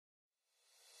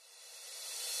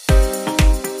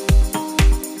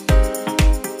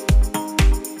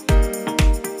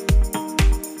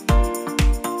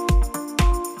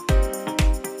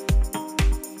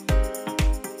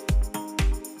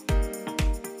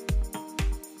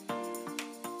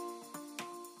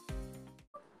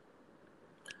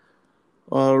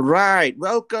All right,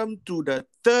 welcome to the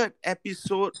third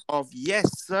episode of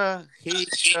Yes Sir, Hey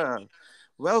Sir.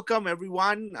 Welcome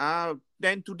everyone.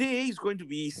 Then today is going to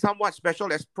be somewhat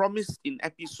special, as promised in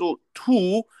episode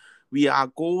two. We are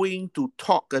going to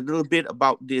talk a little bit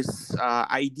about this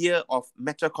idea of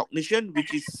metacognition,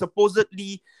 which is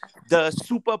supposedly the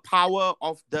superpower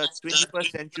of the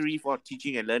 21st century for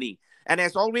teaching and learning. And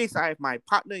as always, I have my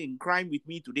partner in crime with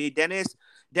me today, Dennis.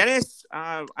 Dennis,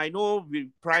 I know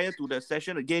prior to the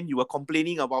session, again, you were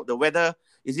complaining about the weather.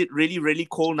 Is it really, really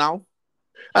cold now?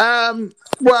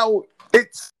 Well,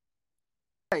 it's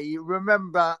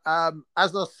remember,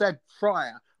 as I said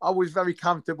prior, I was very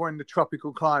comfortable in the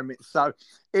tropical climate. So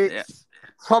Yeah. it's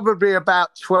probably about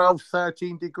 12,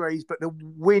 13 degrees, but the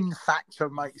wind factor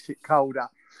makes it colder.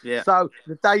 Yeah. So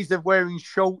the days of wearing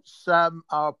shorts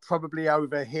are probably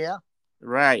over here.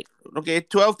 Right. Okay.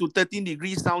 12 to 13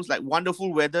 degrees sounds like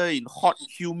wonderful weather in hot,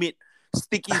 humid,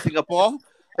 sticky Singapore.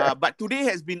 But today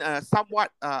has been a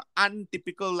somewhat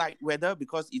untypical light weather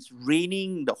because it's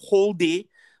raining the whole day.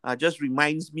 Just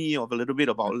reminds me of a little bit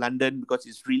about London because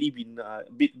it's really been a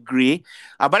bit grey.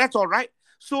 But that's all right.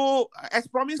 So, as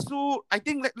promised, so I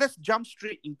think let's jump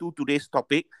straight into today's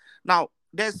topic. Now,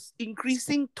 there's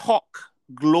increasing talk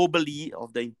globally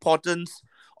of the importance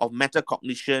of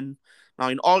metacognition now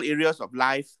in all areas of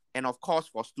life and of course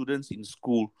for students in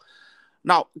school.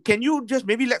 Now, can you just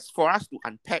maybe let's for us to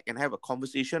unpack and have a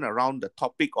conversation around the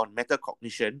topic on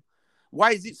metacognition?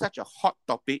 Why is it such a hot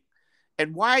topic?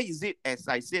 And why is it, as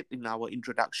I said in our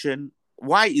introduction,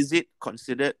 why is it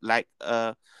considered like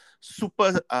a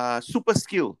super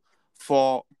skill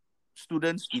for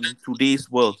students in today's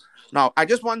world? Now, I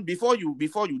just want before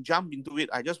you jump into it,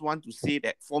 I just want to say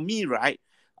that for me, right,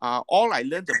 all I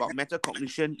learned about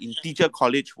metacognition in teacher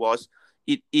college was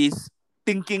it is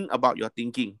thinking about your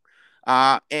thinking.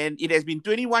 And it has been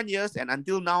 21 years, and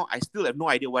until now, I still have no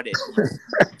idea what that is.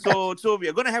 So we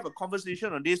are going to have a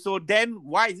conversation on this. So then,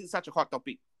 why is it such a hot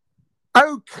topic?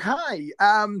 Okay.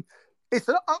 It's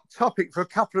an up topic for a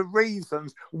couple of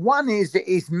reasons. One is it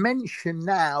is mentioned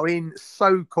now in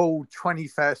so-called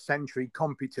 21st century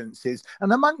competencies.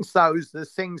 And amongst those,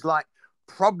 there's things like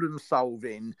problem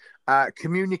solving,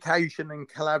 communication and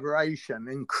collaboration,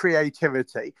 and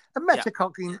creativity. And Yeah,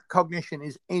 metacognition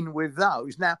is in with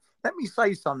those. Now, let me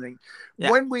say something.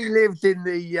 yeah, When we lived in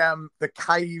the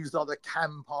caves or the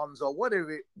campons or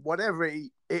whatever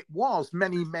it was,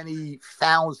 many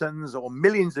thousands or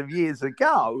millions of years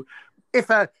ago, if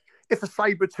a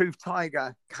saber-toothed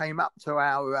tiger came up to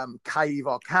our cave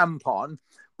or campon,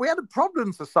 we had a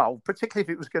problem to solve, particularly if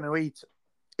it was going to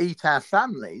eat our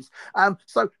families.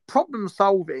 So problem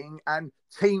solving and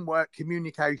teamwork,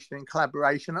 communication and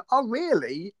collaboration are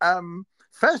really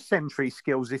first century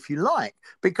skills, if you like,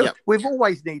 because yeah. we've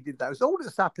always needed those. All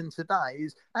that's happened today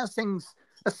is as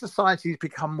societies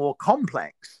become more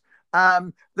complex,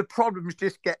 the problems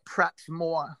just get perhaps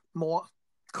more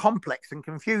complex and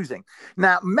confusing.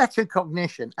 Now,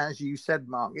 metacognition, as you said,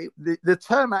 Mark, the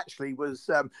term actually was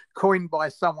coined by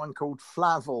someone called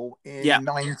Flavel Yeah. in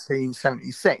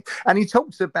 1976. And he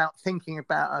talks about thinking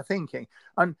about our thinking.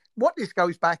 And what this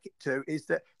goes back to is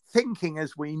that thinking,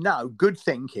 as we know, good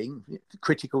thinking,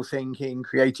 critical thinking,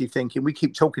 creative thinking, we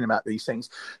keep talking about these things.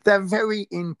 They're very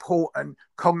important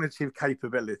cognitive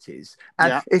capabilities.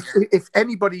 And Yeah. if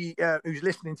anybody who's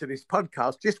listening to this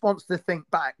podcast just wants to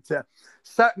think back to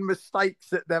certain mistakes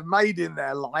that they've made in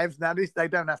their lives, now they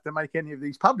don't have to make any of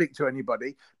these public to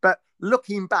anybody, but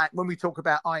looking back, when we talk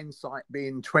about hindsight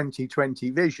being 2020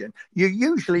 vision, you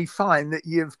usually find that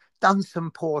you've done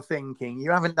some poor thinking,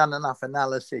 you haven't done enough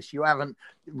analysis, you haven't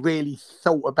really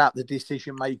thought about the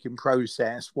decision making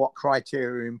process, what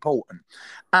criteria are important.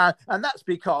 And that's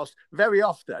because very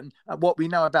often what we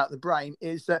know about the brain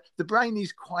is that the brain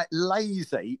is quite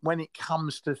lazy when it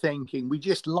comes to thinking. We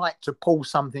just like to pull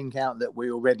something out that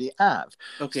we already have.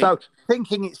 Okay. So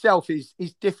thinking itself is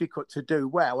difficult to do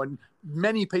well, and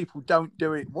many people don't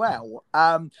do it well.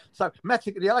 So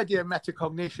the idea of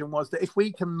metacognition was that if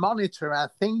we can monitor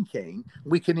our thinking,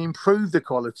 we can improve the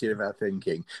quality of our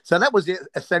thinking. So that was the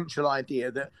essential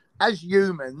idea, that as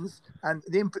humans, and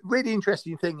the really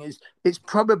interesting thing is it's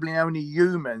probably only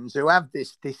humans who have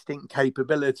this distinct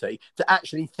capability to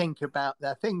actually think about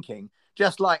their thinking.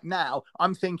 Just like now,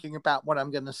 I'm thinking about what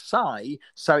I'm going to say,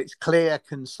 so it's clear,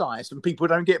 concise, and people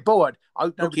don't get bored. I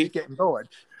hope nobody's Okay. getting bored.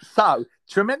 So,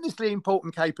 tremendously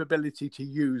important capability to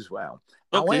use well.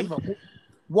 Okay. However,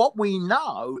 what we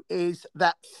know is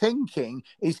that thinking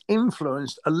is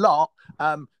influenced a lot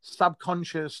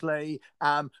subconsciously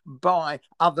by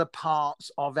other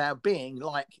parts of our being,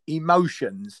 like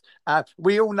emotions.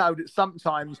 We all know that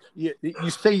sometimes you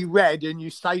see red and you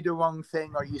say the wrong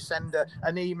thing, or you send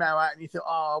an email out and you think,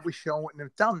 oh, I wish I wouldn't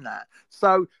have done that.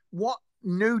 So what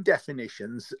new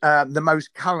definitions, the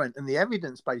most current and the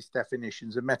evidence-based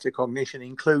definitions of metacognition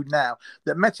include now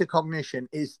that metacognition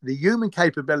is the human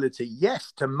capability,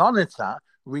 yes, to monitor,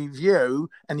 review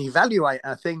and evaluate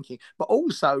our thinking, but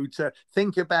also to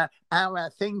think about how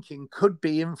our thinking could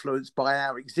be influenced by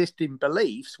our existing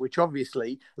beliefs, which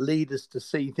obviously lead us to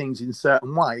see things in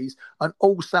certain ways, and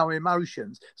also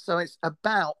emotions. So it's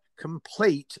about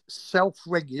complete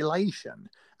self-regulation.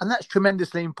 And that's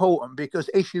tremendously important because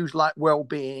issues like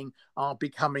well-being are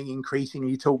becoming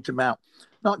increasingly talked about,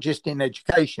 not just in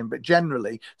education, but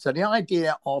generally. So the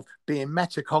idea of being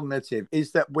metacognitive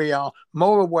is that we are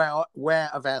more aware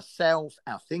of ourselves,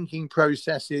 our thinking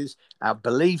processes, our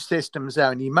belief systems,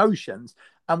 our emotions.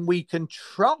 And we can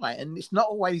try, and it's not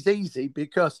always easy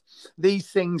because these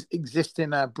things exist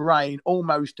in our brain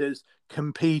almost as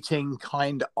competing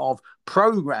kind of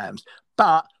programs.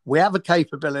 But we have a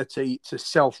capability to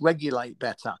self-regulate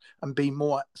better and be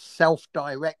more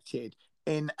self-directed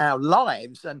in our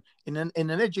lives. And in an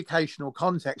educational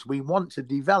context, we want to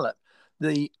develop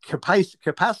the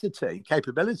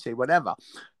capability, whatever,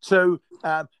 to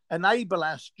enable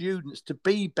our students to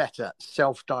be better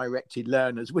self-directed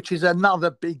learners, which is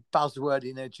another big buzzword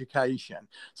in education.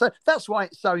 So that's why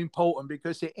it's so important,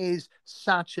 because it is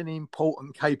such an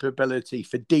important capability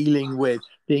for dealing with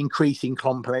the increasing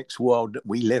complex world that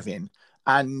we live in.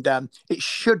 And it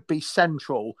should be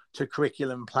central to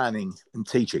curriculum planning and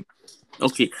teaching.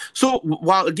 Okay, so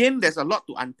while again there's a lot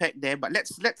to unpack there, but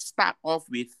let's start off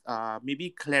with maybe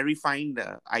clarifying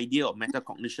the idea of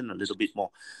metacognition a little bit more.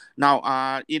 Now,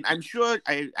 I'm sure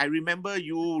I remember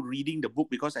you reading the book,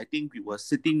 because I think we were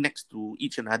sitting next to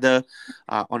each another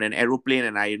on an aeroplane,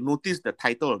 and I noticed the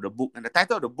title of the book, and the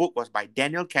title of the book was by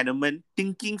Daniel Kahneman,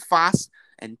 Thinking Fast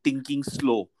and Thinking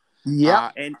Slow.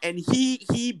 Yeah, and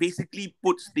he basically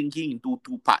puts thinking into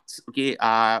two parts. Okay,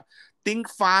 think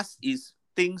fast is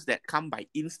things that come by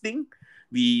instinct.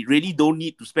 We really don't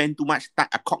need to spend too much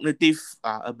cognitive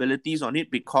abilities on it,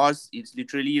 because it's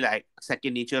literally like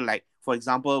second nature. Like, for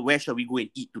example, where shall we go and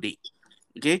eat today?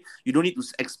 Okay, you don't need to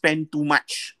expend too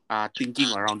much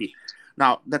thinking around it.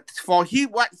 Now,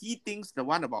 what he thinks, the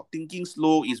one about thinking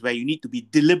slow, is where you need to be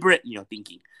deliberate in your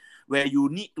thinking, where you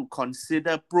need to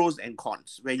consider pros and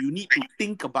cons, where you need to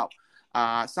think about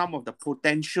some of the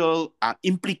potential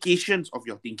implications of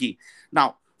your thinking.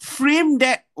 Now, frame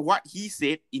that, what he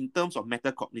said, in terms of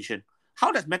metacognition.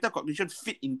 How does metacognition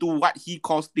fit into what he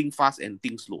calls think fast and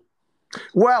think slow?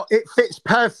 Well, it fits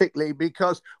perfectly,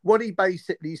 because what he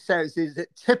basically says is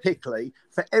that typically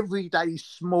for everyday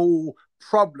small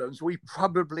problems, we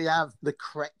probably have the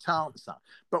correct answer.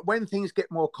 But when things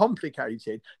get more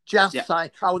complicated, just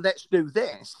say, oh, let's do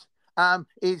this,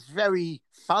 is very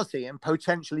fuzzy and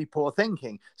potentially poor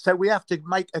thinking. So we have to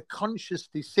make a conscious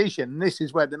decision. This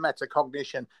is where the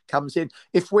metacognition comes in.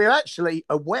 If we're actually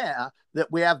aware that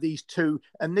we have these two,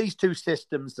 and these two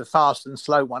systems, the fast and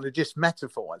slow one, are just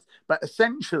metaphors. But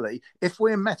essentially, if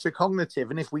we're metacognitive,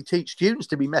 and if we teach students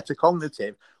to be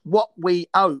metacognitive, what we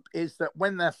hope is that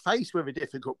when they're faced with a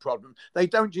difficult problem, they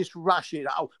don't just rush it.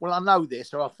 Oh, well, I know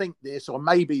this, or I think this, or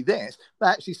maybe this. They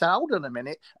actually say, hold on a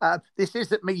minute, this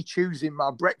isn't me choosing my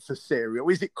breakfast cereal.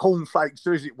 Is it cornflakes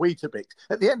or is it Weetabix?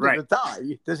 At the end of the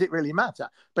day, does it really matter?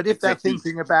 But if they're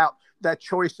thinking about their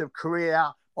choice of career,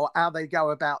 or how they go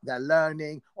about their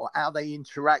learning, or how they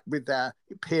interact with their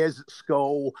peers at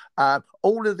school,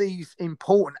 all of these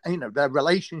important, their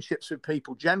relationships with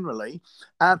people generally,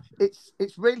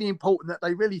 it's really important that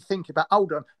they really think about,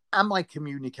 hold on, am I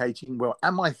communicating well?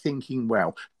 Am I thinking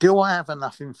well? Do I have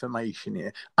enough information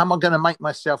here? Am I going to make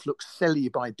myself look silly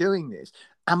by doing this?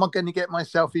 Am I going to get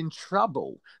myself in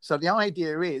trouble? So the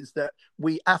idea is that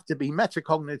we have to be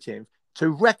metacognitive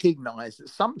to recognize that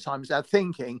sometimes our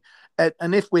thinking,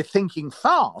 and if we're thinking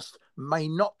fast, may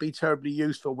not be terribly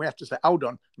useful. We have to say, hold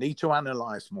on, need to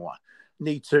analyze more,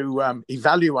 need to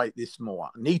evaluate this more,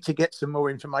 need to get some more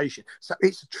information. So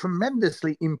it's a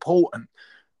tremendously important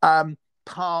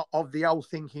part of the whole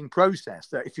thinking process,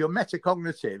 that if you're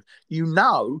metacognitive,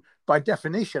 by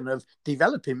definition of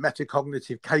developing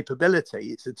metacognitive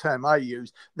capability, it's a term I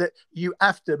use, that you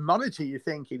have to monitor your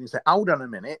thinking and say, hold on a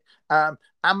minute, am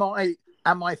I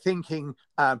am I thinking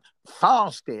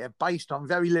fast here based on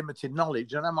very limited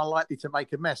knowledge, and am I likely to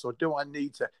make a mess, or do I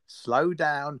need to slow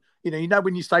down? You know,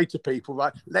 when you say to people,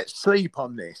 right, let's sleep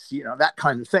on this, you know, that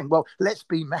kind of thing. Well, let's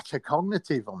be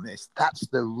metacognitive on this. That's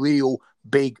the real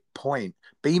big point.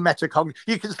 Be metacognitive.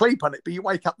 You can sleep on it, but you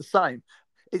wake up the same.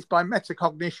 It's by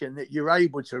metacognition that you're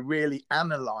able to really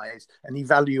analyze and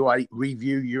evaluate,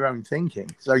 review your own thinking.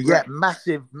 So yeah,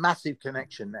 Right. massive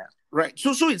connection there. Right.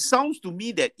 So it sounds to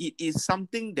me that it is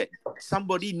something that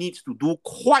somebody needs to do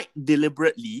quite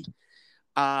deliberately.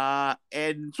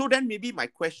 And so then maybe my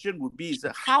question would be is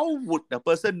how would the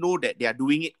person know that they are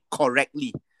doing it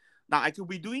correctly? Now, I could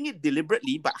be doing it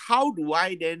deliberately, but how do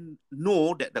I then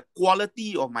know that the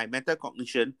quality of my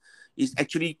metacognition is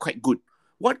actually quite good?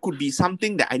 What could be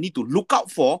something that I need to look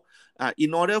out for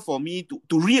in order for me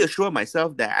to reassure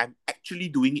myself that I'm actually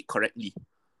doing it correctly?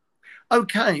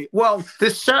 Okay, well,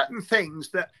 there's certain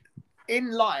things that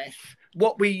in life,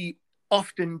 what we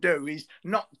often do is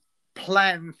not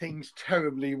plan things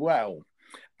terribly well.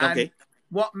 And Okay.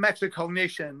 what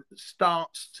metacognition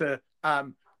starts to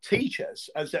teach us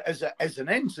as an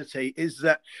entity is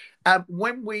that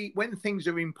when things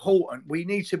are important, we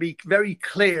need to be very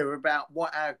clear about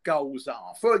what our goals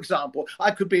are. For example, I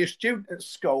could be a student at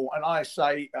school and I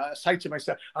say to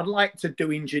myself, I'd like to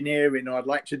do engineering, or I'd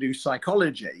like to do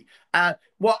psychology.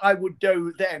 What I would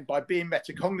do then, by being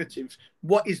metacognitive,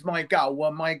 what is my goal?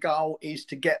 Well, my goal is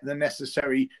to get the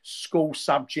necessary school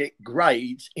subject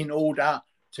grades in order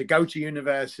to go to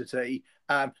university,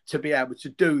 to be able to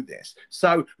do this.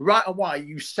 So right away,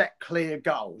 you set clear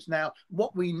goals. Now,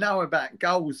 what we know about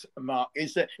goals, Mark,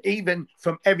 is that even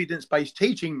from evidence-based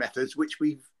teaching methods, which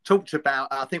we've talked about,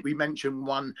 I think we mentioned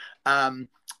one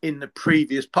in the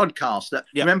previous podcast, that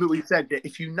remember we said that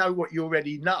if you know what you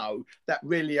already know, that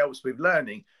really helps with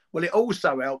learning. Well, it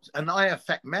also helps, an eye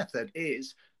effect method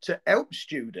is to help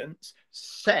students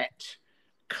set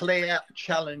clear,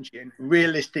 challenging,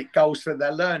 realistic goals for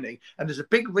their learning. And there's a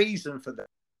big reason for that.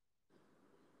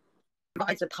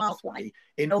 It's a pathway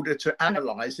in order to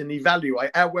analyze and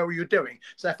evaluate how well you're doing.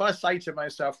 So if I say to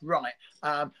myself, right,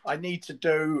 I need to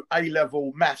do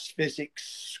A-level maths,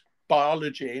 physics,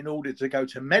 biology in order to go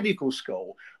to medical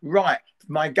school, right,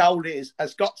 my goal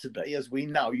has got to be, as we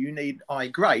know, you need high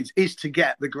grades, is to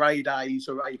get the grade A's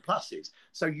or A pluses.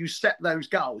 So you set those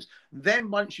goals. Then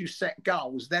once you set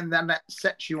goals, then that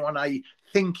sets you on a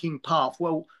thinking path.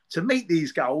 Well, to meet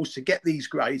these goals, to get these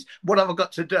grades, what have I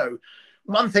got to do?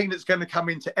 One thing that's going to come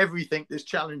into everything that's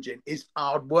challenging is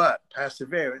hard work,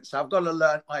 perseverance. So I've got to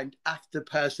learn I have to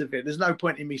persevere. There's no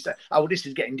point in me saying, oh, well, this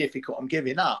is getting difficult, I'm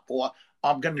giving up, or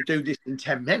I'm going to do this in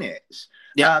 10 minutes.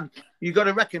 Yeah. You've got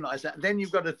to recognize that. Then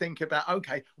you've got to think about,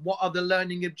 okay, what are the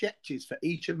learning objectives for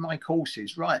each of my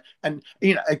courses, right? And,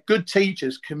 you know, good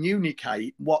teachers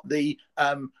communicate what the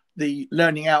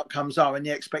learning outcomes are and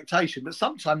the expectation, but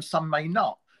sometimes some may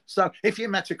not. So if you're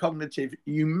metacognitive,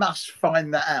 you must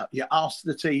find that out. You ask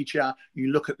the teacher,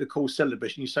 you look at the course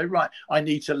syllabus and you say, right, I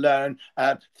need to learn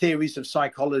theories of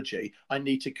psychology. I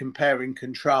need to compare and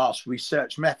contrast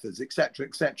research methods, etc.,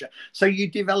 etc. So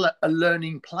you develop a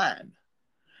learning plan.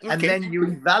 Okay. And then you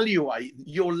evaluate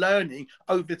your learning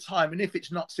over time. And if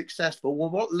it's not successful,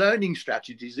 well, what learning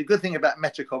strategies? The good thing about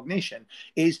metacognition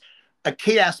is a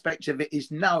key aspect of it is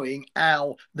knowing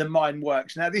how the mind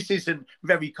works. Now, this isn't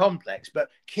very complex, but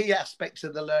key aspects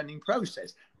of the learning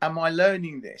process. Am I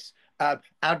learning this?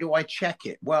 How do I check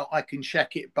it? Well, I can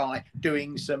check it by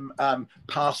doing some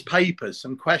past papers,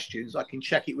 some questions. I can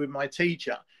check it with my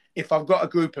teacher. If I've got a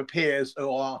group of peers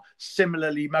who are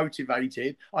similarly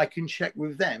motivated, I can check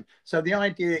with them. So the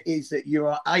idea is that you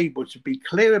are able to be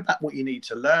clear about what you need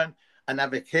to learn and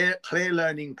have a clear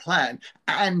learning plan,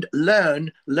 and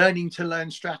learning to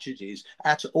learn strategies,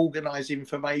 how to organize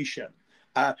information,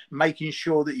 making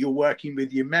sure that you're working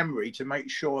with your memory to make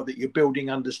sure that you're building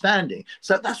understanding.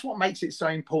 So that's what makes it so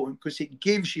important, because it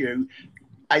gives you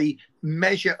a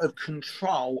measure of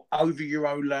control over your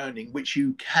own learning, which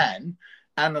you can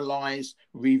analyze,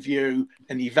 review,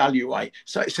 and evaluate.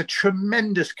 So it's a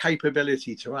tremendous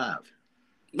capability to have.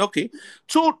 Okay,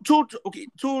 so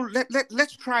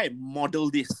let's try and model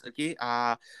this. Okay,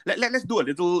 let's do a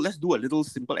little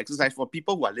simple exercise for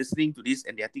people who are listening to this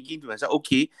and they are thinking to themselves,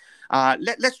 okay,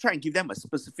 let's try and give them a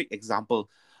specific example.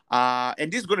 And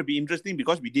this is going to be interesting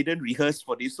because we didn't rehearse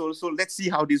for this, so let's see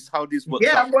how this works.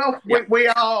 Yeah, out.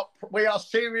 Well, we are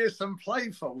serious and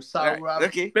playful. So right.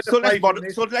 Okay, so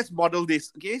let's model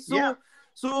this. Okay, so. Yeah.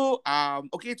 So I'll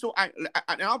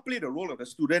play the role of the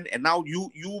student, and now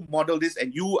you model this,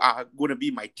 and you are going to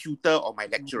be my tutor or my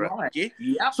lecturer. Right. Okay.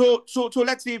 Yeah. So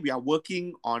let's say we are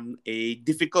working on a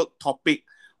difficult topic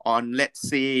on, let's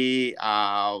say,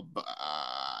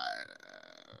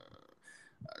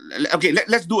 okay,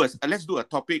 let's do a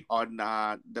topic on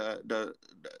the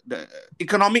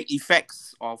economic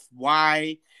effects of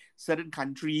why certain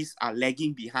countries are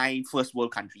lagging behind first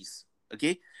world countries.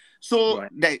 Okay, so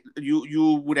that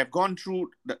you would have gone through.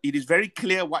 It is very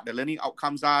clear what the learning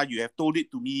outcomes are. You have told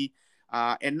it to me,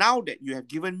 and now that you have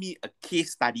given me a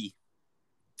case study,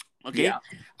 okay,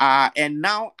 and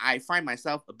now I find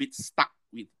myself a bit stuck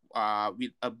with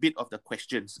a bit of the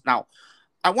questions now.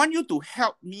 I want you to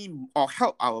help me or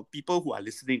help our people who are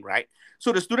listening, right?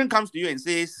 So the student comes to you and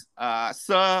says,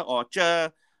 sir or Che,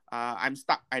 I'm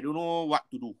stuck. I don't know what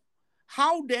to do.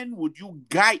 How then would you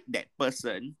guide that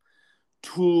person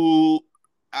to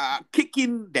kick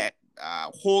in that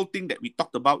whole thing that we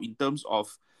talked about in terms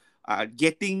of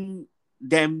getting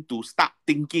them to start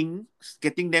thinking,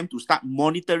 getting them to start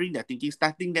monitoring their thinking,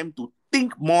 starting them to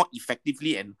think more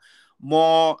effectively and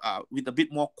more with a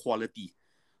bit more quality?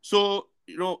 So,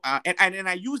 you know, and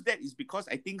I use that is because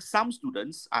I think some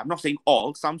students, I'm not saying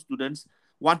all, some students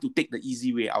want to take the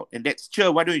easy way out. And that's,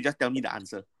 sure, why don't you just tell me the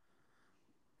answer?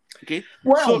 Okay.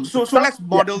 Well, so let's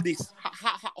model this.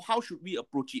 How should we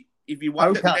approach it if we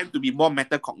wanted them to be more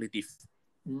metacognitive?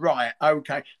 Right.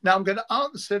 Okay. Now I'm going to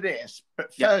answer this,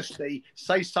 but firstly,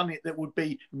 say something that would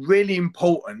be really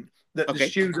important that the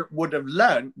student would have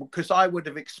learned, because I would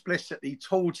have explicitly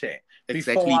taught it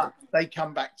before they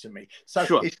come back to me.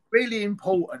 So it's really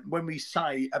important when we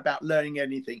say about learning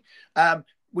anything.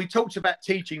 We talked about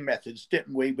teaching methods,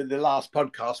 didn't we, with the last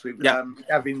podcast with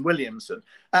Gavin Williamson.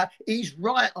 He's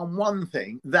right on one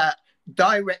thing, that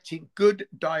good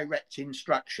direct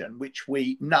instruction, which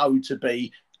we know to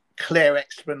be clear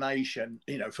explanation,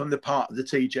 you know, from the part of the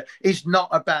teacher, is not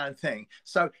a bad thing.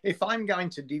 So if I'm going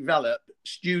to develop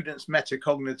students'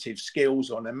 metacognitive skills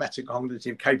or their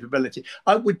metacognitive capability,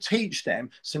 I would teach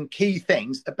them some key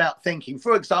things about thinking.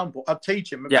 For example, I'd teach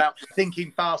them about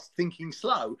thinking fast, thinking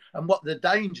slow, and what the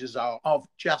dangers are of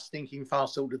just thinking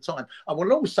fast all the time. I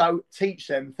will also teach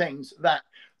them things that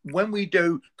when we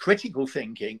do critical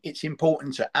thinking, it's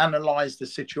important to analyze the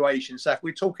situation. So if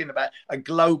we're talking about a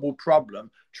global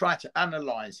problem, try to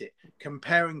analyze it,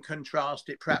 compare and contrast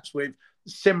it perhaps with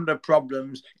similar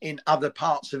problems in other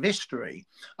parts of history.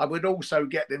 I would also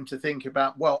get them to think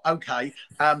about, well, okay,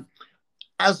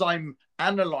 as I'm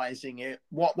analyzing it,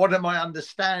 what am I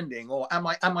understanding, or am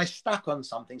I stuck on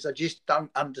something? So I just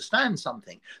don't understand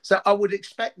something. So I would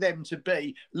expect them to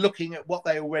be looking at what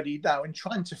they already know and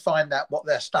trying to find out what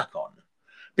they're stuck on.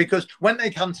 Because when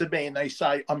they come to me and they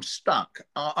say, I'm stuck,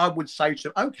 I would say to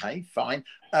them, okay, fine.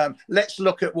 Let's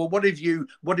look at, well, what have you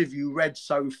read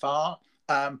so far?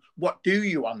 What do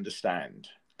you understand?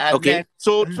 And okay.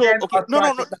 So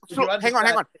hang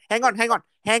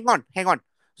on.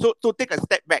 So take a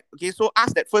step back. Okay. So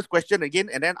ask that first question again,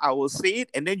 and then I will say it,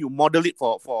 and then you model it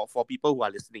for people who are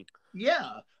listening.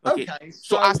 Yeah. Okay.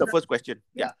 So ask the first question.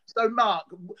 Yeah. So Mark,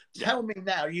 tell me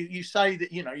now. You say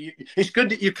that, you know, it's good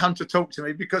that you come to talk to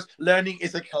me, because learning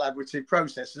is a collaborative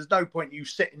process. There's no point you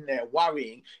sitting there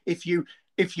worrying if you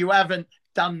haven't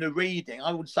done the reading.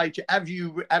 I would say to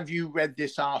you, have you read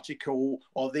this article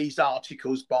or these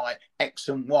articles by X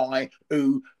and Y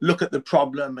who look at the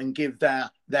problem and give their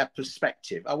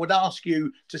perspective? I would ask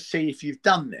you to see if you've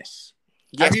done this.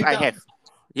 Yes, I have.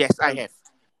 Yes, I have.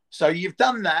 So you've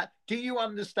done that. Do you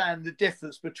understand the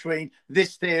difference between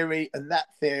this theory and that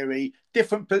theory?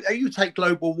 You take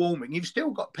global warming, you've still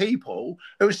got people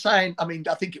who are saying, I mean,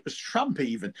 I think it was Trump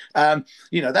even,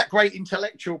 you know, that great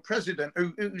intellectual president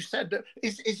who said that,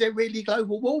 is there really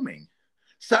global warming?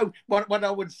 So what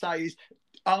I would say is,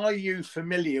 are you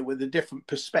familiar with the different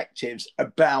perspectives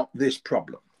about this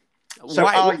problem? So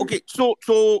why? Okay,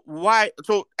 so why?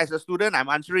 So as a student, I'm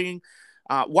answering,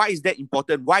 why is that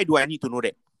important? Why do I need to know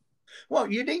that?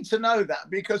 Well, you need to know that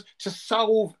because to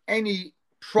solve any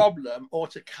problem or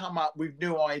to come up with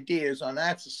new ideas on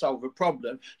how to solve a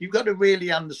problem, you've got to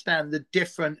really understand the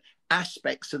different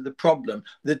aspects of the problem,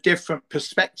 the different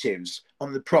perspectives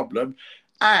on the problem,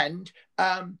 and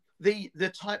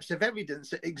the types of evidence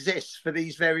that exists for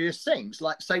these various things.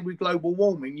 Like, say, with global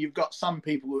warming, you've got some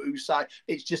people who say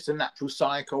it's just a natural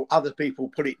cycle. Other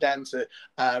people put it down to,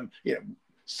 you know,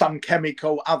 some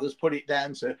chemical. Others put it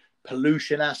down to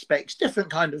pollution aspects,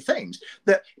 different kind of things.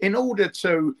 That in order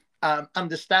to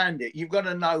understand it, you've got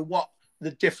to know what the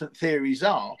different theories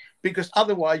are, because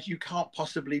otherwise you can't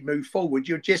possibly move forward.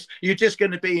 You're just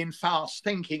going to be in fast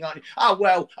thinking.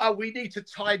 We need to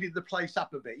tidy the place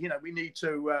up a bit. You know, we need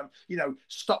to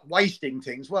stop wasting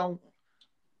things. Well,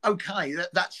 okay,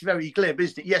 that's very glib,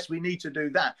 isn't it? Yes, we need to do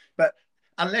that, but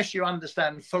unless you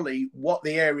understand fully what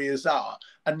the areas are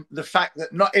and the fact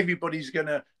that not everybody's going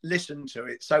to listen to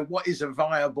it. So what is a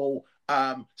viable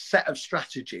set of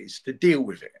strategies to deal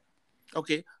with it?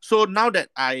 Okay, so now that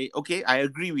I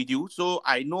agree with you. So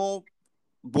I know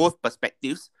both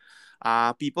perspectives.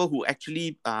 People who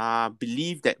actually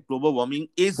believe that global warming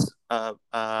is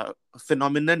a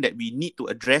phenomenon that we need to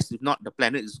address. If not, the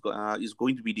planet is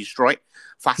going to be destroyed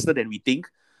faster than we think.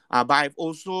 But I've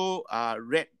also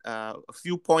read a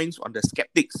few points on the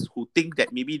skeptics who think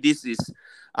that maybe this is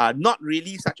not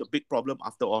really such a big problem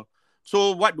after all.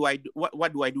 So what do I do?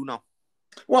 What do I do now?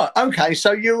 Well, okay,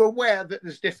 so you're aware that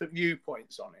there's different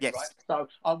viewpoints on it, Yes. right? So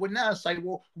I would now say,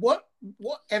 well, what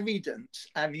evidence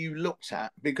have you looked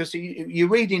at? Because you're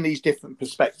reading these different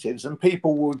perspectives, and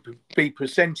people will be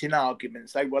presenting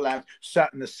arguments. They will have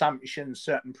certain assumptions,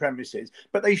 certain premises,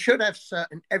 but they should have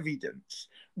certain evidence.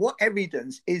 What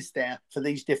evidence is there for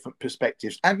these different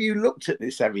perspectives? Have you looked at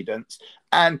this evidence,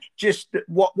 and just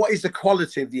what is the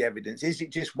quality of the evidence? Is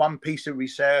it just one piece of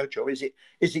research, or is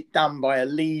it done by a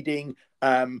leading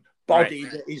body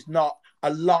that is not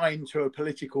aligned to a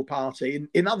political party?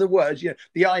 In other words,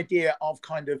 the idea of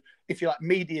kind of, if you like,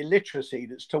 media literacy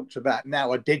that's talked about now,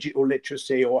 or digital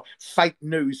literacy or fake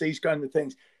news, these kind of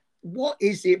things. What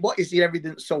is it? What is the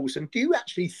evidence source? And do you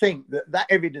actually think that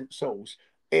evidence source,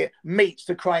 it meets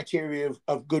the criteria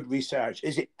of good research?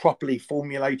 Is it properly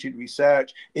formulated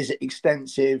research? Is it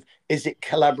extensive? Is it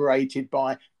collaborated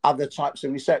by other types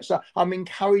of research? So I'm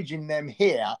encouraging them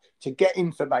here to get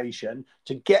information,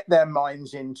 to get their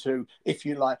minds into, if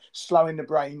you like, slowing the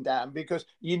brain down, because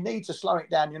you need to slow it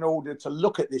down in order to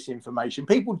look at this information.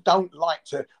 People don't like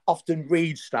to often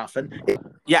read stuff, and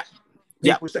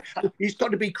people say, it's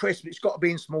got to be crisp, it's got to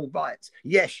be in small bites.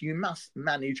 Yes, you must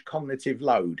manage cognitive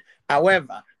load.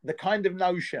 However, the kind of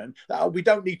notion that we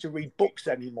don't need to read books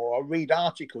anymore or read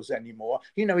articles anymore,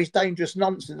 is dangerous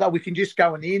nonsense. We can just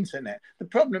go on the internet. The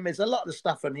problem is a lot of the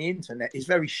stuff on the internet is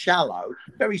very shallow,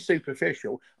 very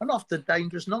superficial, and often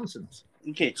dangerous nonsense.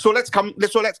 Okay, so let's come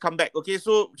back. Okay,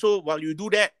 so while you do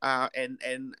that,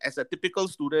 and as a typical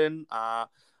student, I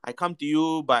come to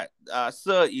you, but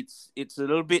sir, it's a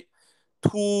little bit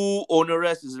too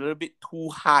onerous, it's a little bit too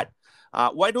hard.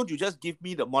 Why don't you just give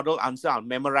me the model answer? I'll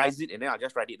memorize it and then I'll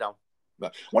just write it down.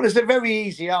 Well, there's a very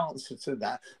easy answer to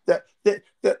that. That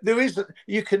there is,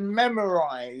 you can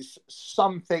memorize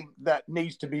something that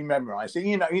needs to be memorized.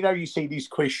 And you see these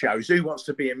quiz shows, Who Wants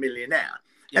to Be a Millionaire?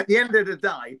 Yep. At the end of the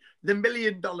day, the $1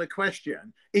 million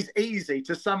question is easy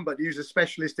to somebody who's a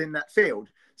specialist in that field.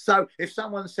 So if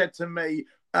someone said to me,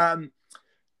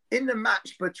 in the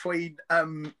match between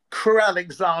Crewe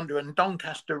Alexandra and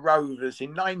Doncaster Rovers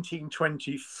in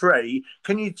 1923,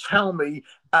 can you tell me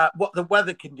what the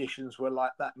weather conditions were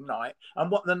like that night, and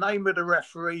what the name of the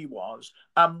referee was,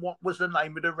 and what was the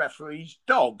name of the referee's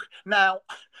dog? Now,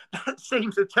 that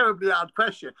seems a terribly hard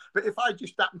question, but if I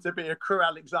just happened to be a Crewe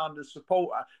Alexandra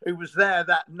supporter who was there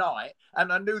that night,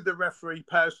 and I knew the referee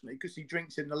personally because he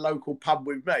drinks in the local pub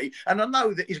with me, and I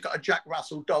know that he's got a Jack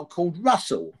Russell dog called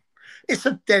Russell, it's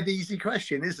a dead easy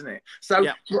question, isn't it? So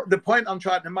the point I'm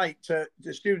trying to make to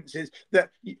the students is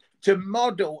that to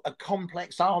model a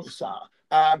complex answer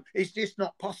is just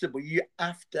not possible. You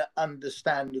have to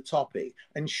understand the topic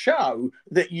and show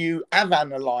that you have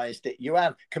analysed it, you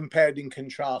have compared and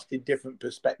contrasted different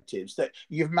perspectives, that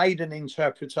you've made an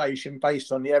interpretation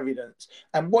based on the evidence.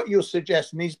 And what you're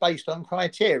suggesting is based on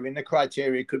criteria. And the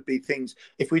criteria could be things,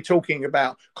 if we're talking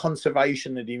about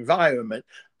conservation and the environment,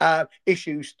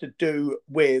 issues to do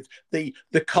with the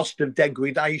cost of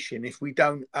degradation if we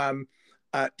don't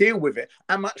deal with it,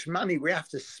 how much money we have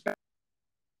to spend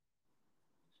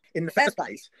in the first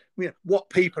place, what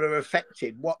people are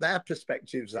affected, what their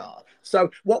perspectives are. So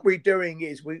what we're doing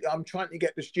is I'm trying to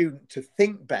get the student to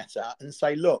think better and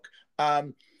say, look,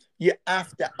 you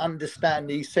have to understand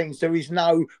these things. There is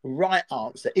no right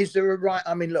answer. Is there a right?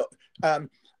 I mean, look,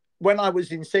 when I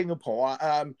was in Singapore,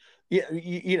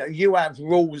 you have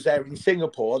rules there in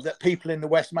Singapore that people in the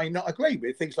West may not agree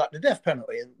with, things like the death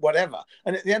penalty and whatever.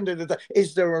 And at the end of the day,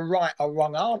 is there a right or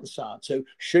wrong answer to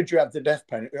should you have the death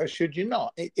penalty or should you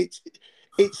not?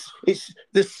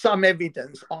 There's some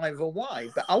evidence either way,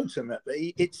 but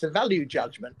ultimately it's a value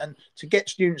judgment, and to get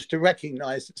students to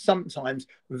recognise that sometimes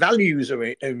values are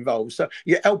involved. So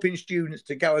you're helping students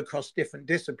to go across different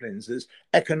disciplines. There's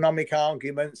economic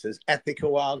arguments, there's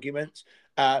ethical arguments,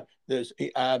 there's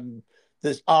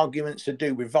arguments to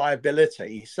do with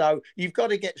viability. So you've got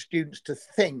to get students to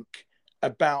think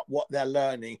about what they're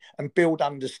learning and build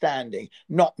understanding,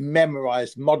 not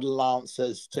memorize model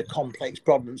answers to complex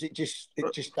problems. It just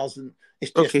doesn't. It's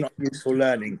just Okay. not useful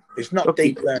learning. It's not Okay.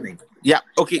 deep learning. Yeah.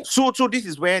 Okay. So this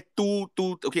is where two.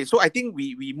 Okay. So I think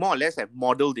we more or less have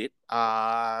modeled it.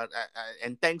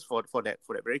 And thanks for that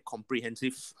very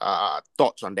comprehensive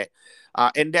thoughts on that.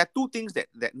 And there are two things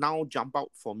that now jump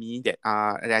out for me that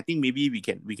and I think maybe we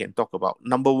can talk about.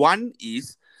 Number one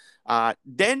is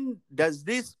then does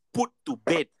this put to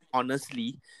bed,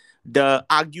 honestly, the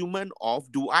argument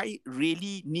of, do I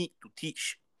really need to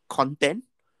teach content,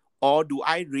 or do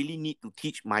I really need to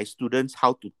teach my students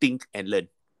how to think and learn?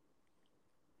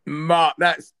 Mark,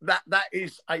 that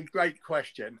is a great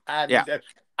question, and Yeah.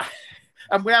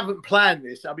 And we haven't planned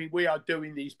this. I mean, we are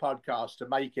doing these podcasts to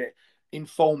make it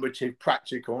informative,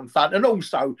 practical, and fun, and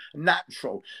also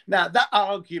natural. Now, that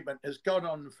argument has gone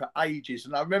on for ages,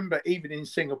 and I remember even in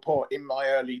Singapore in my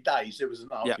early days, there was an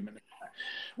argument. Yeah.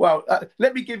 Well,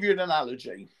 let me give you an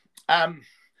analogy.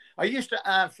 I used to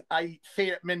have a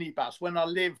Fiat minibus when I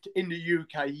lived in the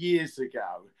UK years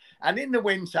ago, and in the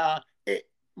winter, it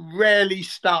rarely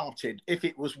started if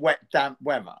it was wet, damp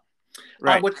weather.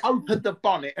 Right. I would open the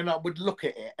bonnet and I would look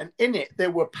at it, and in it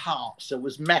there were parts. There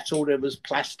was metal, there was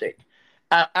plastic.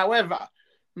 However,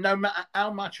 no matter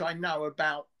how much I know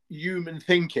about human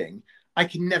thinking, I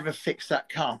can never fix that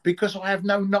car because I have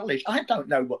no knowledge. I don't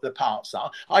know what the parts are.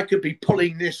 I could be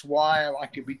pulling this wire, I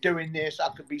could be doing this, I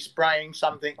could be spraying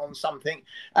something on something.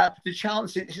 The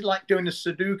chance is like doing a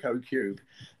Sudoku cube,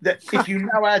 that if you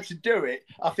know how to do it,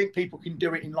 I think people can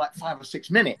do it in like 5 or 6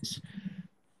 minutes.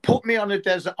 Put me on a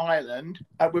desert island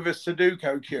with a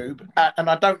Sudoku cube and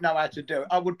I don't know how to do it,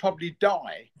 I would probably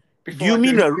die. Do you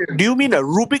mean a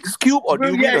Rubik's Cube, or do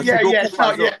you mean a Sudoku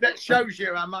puzzle? Yeah, that shows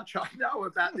you how much I know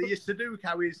about the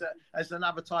Sudoku as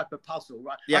another type of puzzle,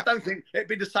 right? Yeah. I don't think it'd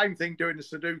be the same thing doing a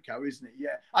Sudoku, isn't it?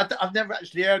 Yeah, I've never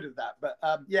actually heard of that, but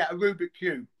yeah, a Rubik's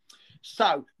Cube.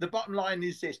 So the bottom line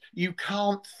is this: you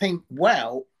can't think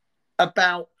well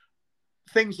about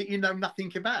things that you know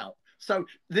nothing about. So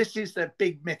this is the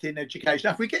big myth in education.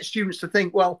 Now, if we get students to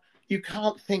think, well, you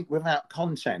can't think without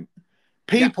content.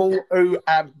 People who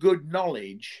have good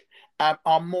knowledge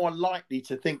are more likely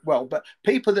to think well, but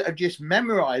people that have just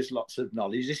memorized lots of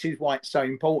knowledge, this is why it's so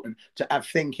important to have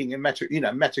thinking and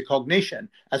metacognition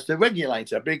as the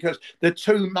regulator, because the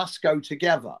two must go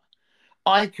together.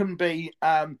 I can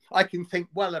think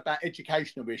well about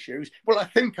educational issues. Well, I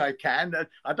think I can.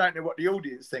 I don't know what the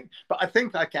audience think, but I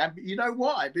think I can. But you know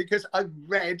why? Because I've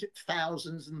read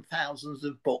thousands and thousands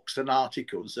of books and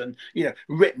articles, and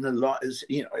written a lot, as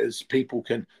people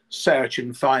can search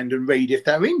and find and read if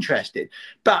they're interested.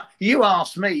 But you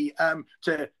asked me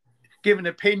to give an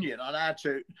opinion on how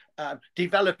to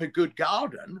develop a good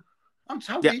garden. I'm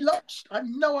totally lost. I have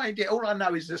no idea. All I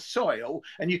know is the soil,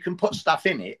 and you can put stuff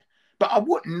in it. But I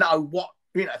wouldn't know what,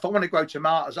 if I want to grow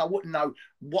tomatoes, I wouldn't know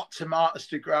what tomatoes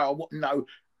to grow. I wouldn't know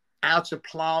how to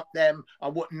plant them. I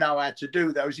wouldn't know how to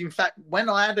do those. In fact, when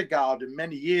I had a garden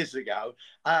many years ago,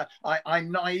 I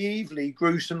naively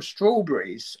grew some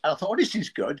strawberries. I thought, this is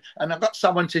good. And I got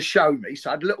someone to show me, so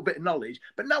I had a little bit of knowledge.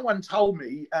 But no one told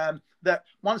me that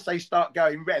once they start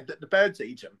going red, that the birds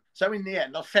eat them. So in the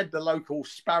end, I fed the local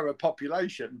sparrow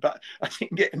population, but I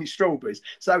didn't get any strawberries.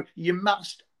 So you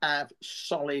must have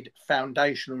solid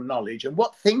foundational knowledge. And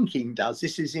what thinking does,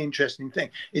 this is the interesting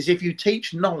thing, is if you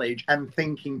teach knowledge and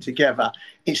thinking together,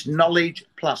 it's knowledge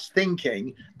plus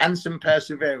thinking and some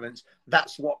perseverance.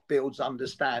 That's what builds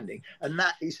understanding. And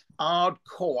that is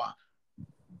hardcore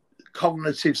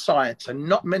cognitive science. And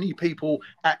not many people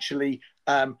actually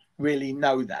really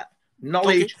know that.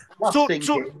 Knowledge plus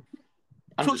thinking.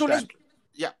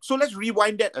 So let's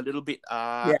rewind that a little bit.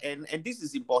 And this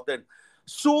is important.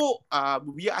 So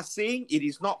we are saying it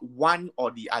is not one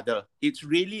or the other. It's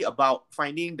really about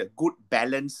finding the good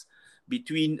balance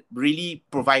between really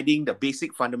providing the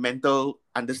basic fundamental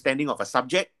understanding of a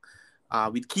subject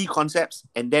with key concepts,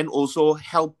 and then also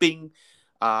helping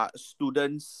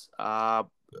students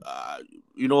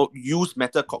use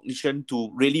metacognition to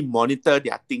really monitor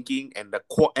their thinking and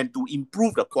to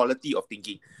improve the quality of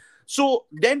thinking. So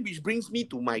then, which brings me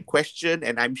to my question,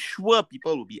 and I'm sure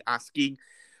people will be asking,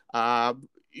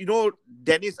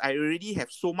 Dennis, I already have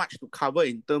so much to cover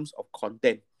in terms of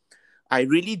content. I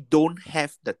really don't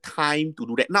have the time to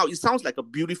do that. Now, it sounds like a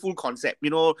beautiful concept,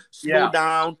 slow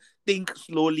down, think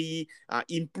slowly,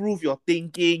 improve your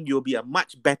thinking. You'll be a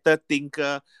much better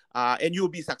thinker, and you'll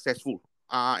be successful.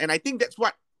 And I think that's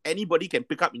what anybody can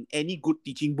pick up in any good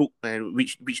teaching book,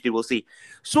 which they will say.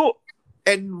 So,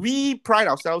 and we pride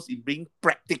ourselves in being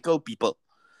practical people.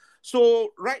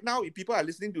 So right now, if people are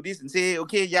listening to this and say,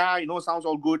 okay, yeah, sounds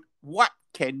all good, what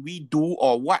can we do,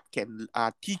 or what can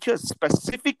teachers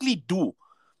specifically do,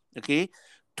 okay,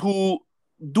 to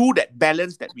do that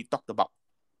balance that we talked about?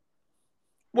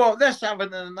 Well, let's have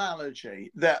an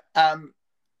analogy that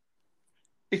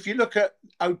if you look at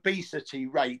obesity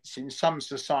rates in some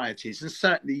societies, and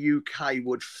certainly UK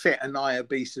would fit an high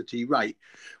obesity rate,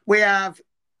 we have,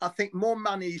 I think, more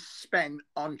money spent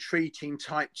on treating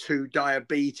type 2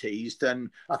 diabetes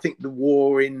than I think the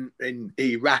war in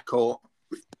Iraq or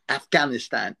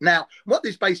Afghanistan. Now, what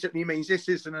this basically means, this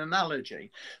is an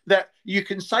analogy that you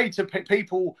can say to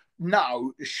people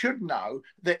should know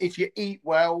that if you eat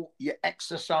well, you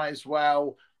exercise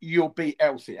well, you'll be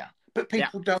healthier. But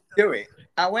people don't do it.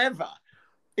 However,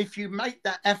 if you make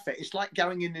that effort, it's like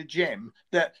going in the gym,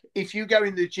 that if you go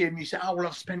in the gym, you say, oh, well,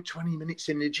 I've spent 20 minutes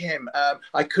in the gym.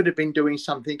 I could have been doing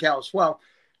something else. Well,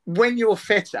 when you're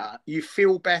fitter, you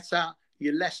feel better.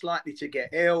 You're less likely to get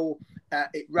ill.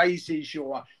 It raises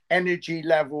your energy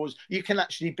levels. You can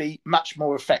actually be much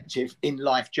more effective in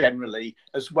life generally,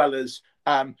 as well as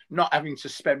not having to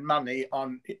spend money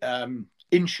on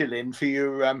insulin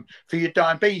for your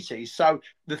diabetes. So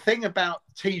the thing about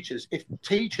teachers, if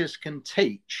teachers can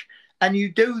teach, and you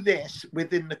do this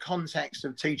within the context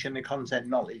of teaching the content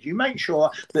knowledge, you make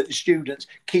sure that the students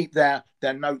keep their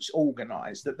notes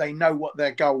organized, that they know what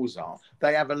their goals are,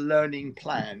 they have a learning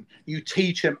plan, you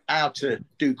teach them how to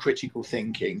do critical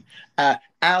thinking,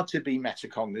 how to be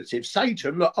metacognitive. Say to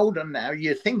them, look, hold on now,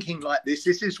 you're thinking like this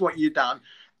is what you've done.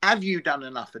 Have you done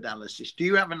enough analysis? Do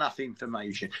you have enough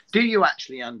information? Do you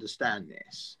actually understand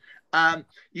this?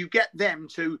 You get them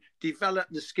to develop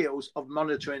the skills of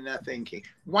monitoring their thinking.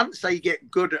 Once they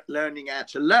get good at learning how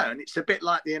to learn, it's a bit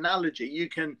like the analogy.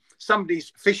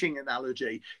 Somebody's fishing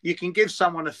analogy, you can give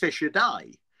someone a fish a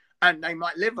day and they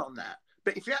might live on that.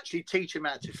 But if you actually teach them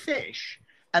how to fish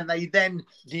and they then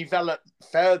develop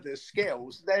further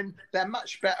skills, then they're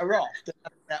much better off than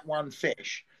that one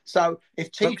fish. So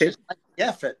if teachers make the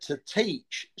effort to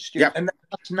teach students, and they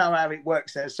must know how it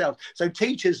works themselves. So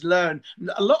teachers learn.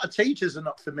 A lot of teachers are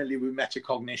not familiar with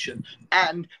metacognition.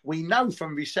 And we know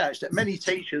from research that many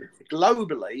teachers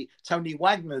globally, Tony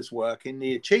Wagner's work in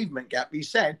the Achievement Gap, he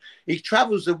said he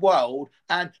travels the world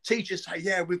and teachers say,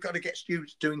 yeah, we've got to get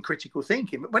students doing critical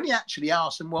thinking. But when he actually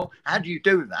asks them, well, how do you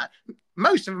do that?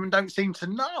 Most of them don't seem to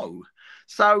know.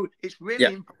 So it's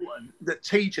really important that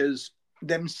teachers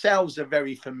themselves are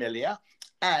very familiar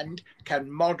and can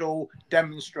model,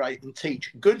 demonstrate and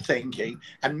teach good thinking,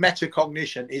 and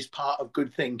metacognition is part of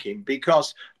good thinking,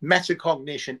 because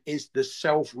metacognition is the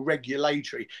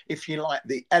self-regulatory, if you like,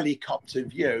 the helicopter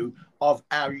view of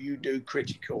how you do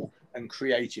critical and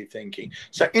creative thinking.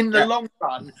 So in the long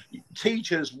run,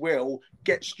 teachers will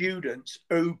get students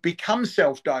who become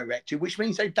self-directed, which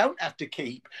means they don't have to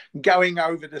keep going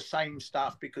over the same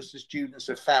stuff because the students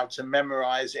have failed to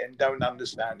memorize it and don't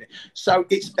understand it. So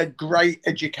it's a great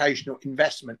educational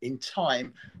investment in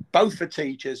time, both for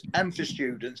teachers and for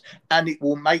students, and it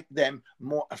will make them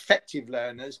more effective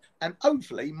learners and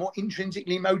hopefully more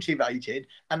intrinsically motivated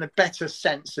and a better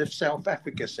sense of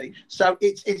self-efficacy. So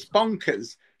it's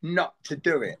bonkers not to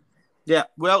do it. Yeah,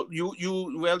 well,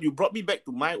 you brought me back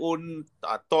to my own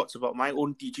thoughts about my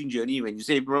own teaching journey when you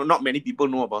say not many people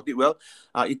know about it. Well,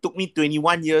 it took me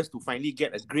 21 years to finally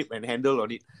get a grip and handle on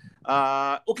it.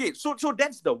 Okay, so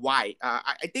that's the why.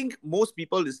 I think most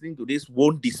people listening to this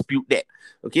won't dispute that.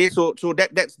 Okay, so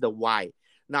that's the why.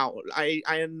 Now,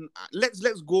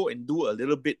 let's go and do a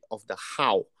little bit of the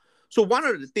how. So one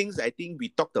of the things I think we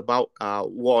talked about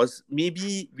was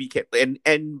maybe we can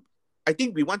and I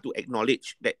think we want to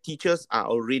acknowledge that teachers are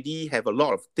already have a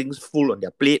lot of things full on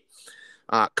their plate.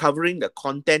 Covering the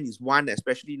content is one,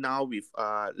 especially now with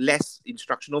less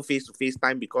instructional face-to-face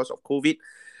time because of COVID.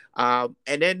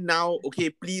 And then now, okay,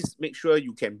 please make sure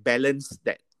you can balance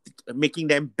that, making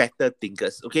them better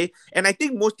thinkers, okay? And I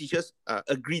think most teachers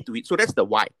agree to it. So that's the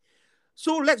why.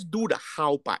 So let's do the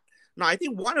how part. Now, I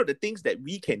think one of the things that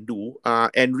we can do,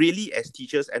 and really as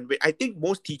teachers, and I think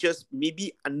most teachers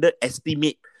maybe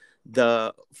underestimate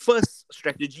the first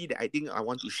strategy that I think I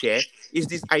want to share is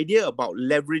this idea about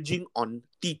leveraging on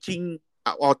teaching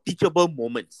or teachable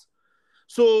moments.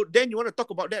 So then you want to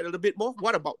talk about that a little bit more?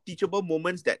 What about teachable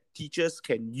moments that teachers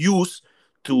can use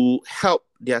to help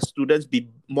their students be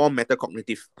more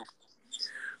metacognitive?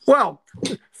 Well,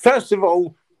 first of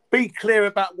all, be clear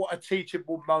about what a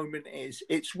teachable moment is.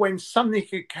 It's when something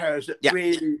occurs that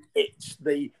really hits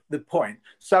the point.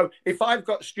 So if I've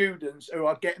got students who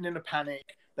are getting in a panic,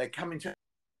 they're coming to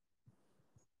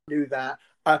do that.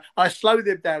 I slow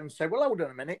them down and say, well, hold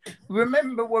on a minute.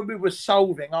 Remember when we were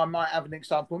solving, I might have an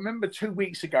example. Remember 2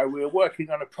 weeks ago, we were working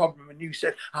on a problem and you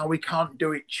said, oh, we can't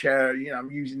do it, Chair. You know,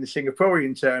 I'm using the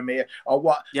Singaporean term here or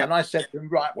what. Yeah. And I said to them,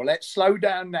 right, well, let's slow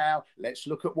down now. Let's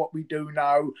look at what we do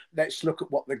know. Let's look at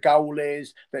what the goal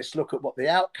is. Let's look at what the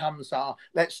outcomes are.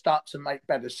 Let's start to make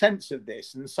better sense of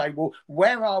this and say, well,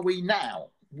 where are we now?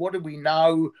 What do we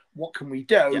know? What can we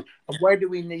do? Yeah. And where do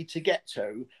we need to get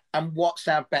to? And what's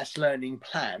our best learning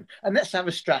plan? And let's have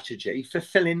a strategy for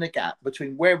filling the gap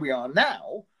between where we are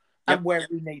now and where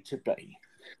we need to be.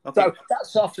 Okay. So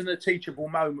that's often a teachable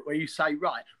moment where you say,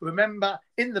 right, remember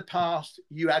in the past,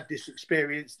 you had this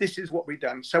experience. This is what we've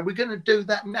done. So we're going to do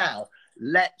that now.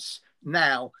 Let's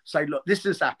now say, look, this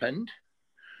has happened.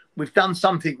 We've done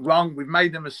something wrong. We've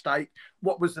made a mistake.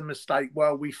 What was the mistake?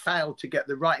 Well, we failed to get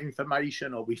the right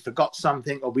information, or we forgot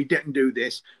something, or we didn't do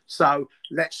this. So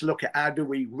let's look at how do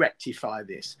we rectify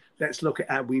this? Let's look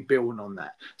at how we build on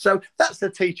that. So that's the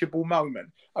teachable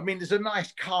moment. I mean, there's a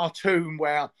nice cartoon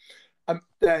where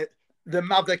the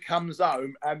mother comes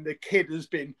home and the kid has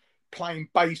been playing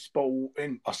baseball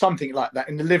or something like that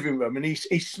in the living room, and he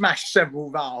smashed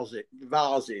several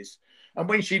vases. And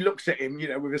when she looks at him, you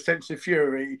know, with a sense of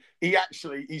fury,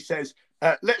 he says,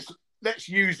 let's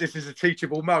use this as a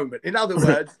teachable moment. In other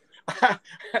words,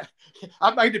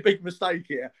 I made a big mistake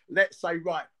here. Let's say,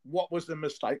 right, what was the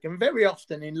mistake? And very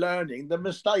often in learning, the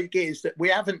mistake is that we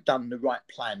haven't done the right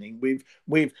planning.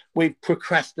 We've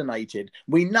procrastinated.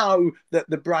 We know that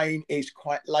the brain is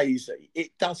quite lazy. It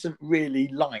doesn't really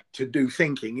like to do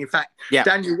thinking. In fact,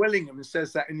 Daniel Willingham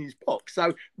says that in his book.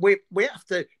 So we have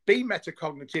to be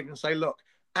metacognitive and say, look,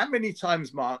 how many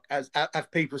times, Mark, have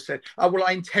people said, oh, well,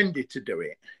 I intended to do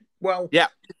it? Well, the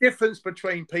difference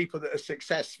between people that are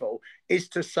successful is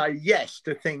to say yes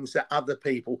to things that other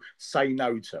people say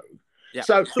no to. Yeah.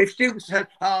 So if students say,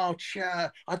 oh,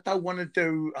 Chair, I don't want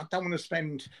to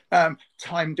spend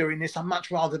time doing this. I'd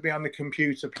much rather be on the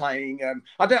computer playing.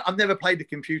 I've never played a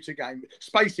computer game.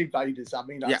 Space Invaders, I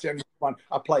mean, that's the only one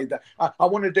I played that. I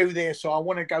want to do this, or I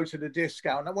want to go to the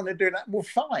disco and I want to do that. Well,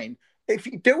 fine. If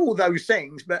you do all those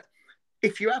things, but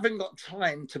if you haven't got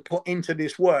time to put into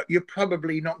this work, you're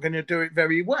probably not going to do it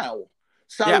very well.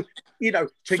 So, you know,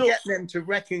 get them to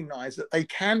recognize that they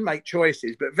can make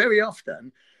choices, but very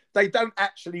often they don't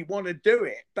actually want to do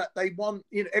it, but they want,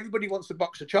 you know, everybody wants a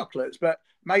box of chocolates, but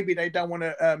maybe they don't want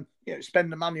to,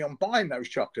 spend the money on buying those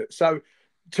chocolates. So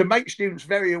to make students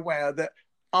very aware that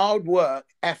hard work,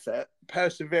 effort,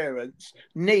 perseverance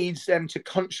needs them to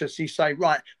consciously say,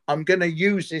 right, I'm going to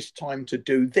use this time to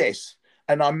do this.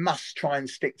 And I must try and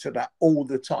stick to that all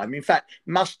the time. In fact,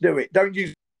 must do it. Don't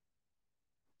use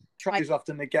try as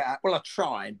often to get out. Well, I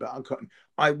tried, but I couldn't.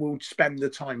 I will spend the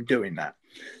time doing that.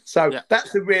 So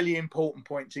that's a really important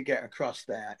point to get across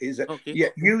there is that,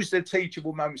 use the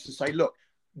teachable moments to say, look,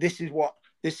 this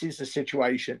is the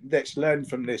situation. Let's learn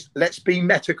from this. Let's be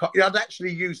metacognitive. I'd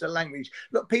actually use the language.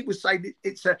 Look, people say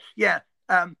it's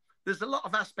there's a lot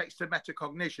of aspects to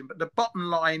metacognition, but the bottom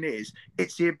line is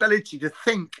it's the ability to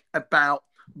think about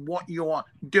what you're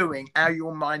doing, how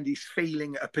your mind is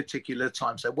feeling at a particular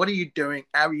time. So what are you doing?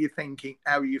 How are you thinking?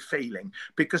 How are you feeling?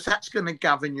 Because that's going to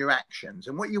govern your actions.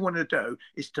 And what you want to do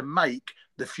is to make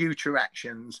the future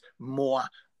actions more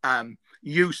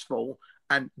useful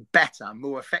and better,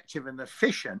 more effective and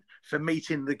efficient for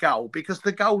meeting the goal, because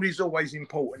the goal is always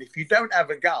important. If you don't have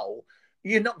a goal,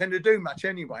 you're not going to do much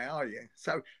anyway, are you?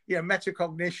 So,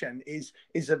 metacognition is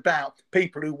about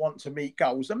people who want to meet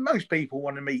goals, and most people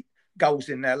want to meet goals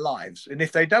in their lives. And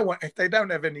if they don't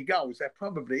have any goals, they're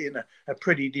probably in a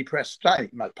pretty depressed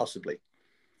state, possibly.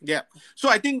 Yeah. So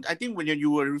I think when you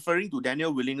were referring to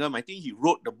Daniel Willingham, I think he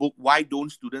wrote the book Why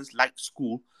Don't Students Like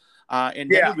School?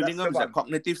 And Daniel Willingham is a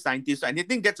cognitive scientist, and I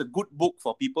think that's a good book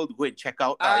for people to go and check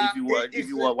out if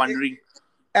you were wondering.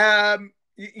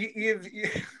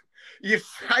 You've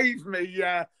saved me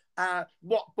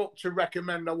what book to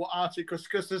recommend or what articles,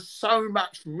 because there's so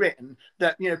much written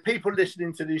that, people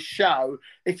listening to this show,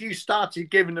 if you started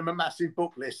giving them a massive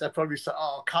book list, they'd probably say,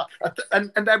 oh, can't.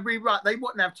 And they'd be right. They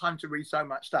wouldn't have time to read so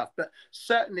much stuff. But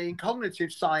certainly in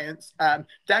cognitive science,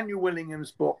 Daniel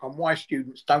Willingham's book on why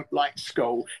students don't like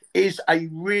school is a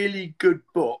really good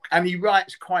book. And he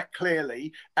writes quite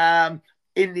clearly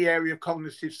in the area of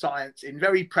cognitive science in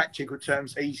very practical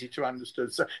terms, easy to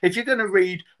understand. So if you're going to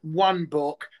read one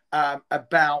book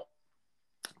about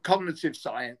cognitive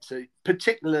science,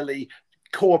 particularly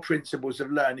core principles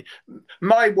of learning.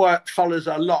 My work follows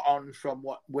a lot on from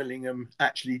what Willingham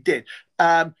actually did.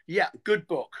 Yeah, good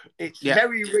book. It's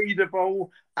very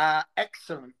readable.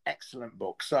 Excellent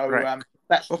book. So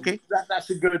that's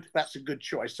a good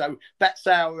choice. So that's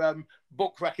our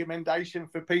book recommendation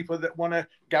for people that want to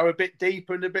go a bit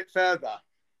deeper and a bit further.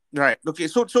 Right. Okay.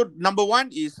 So number one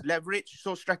is leverage.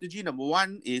 So strategy number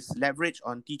one is leverage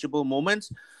on teachable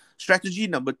moments. Strategy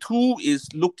number two is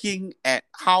looking at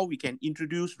how we can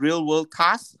introduce real world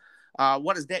tasks.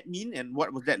 What does that mean, and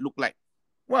what would that look like?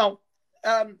 Well,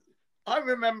 I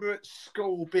remember at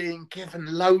school being given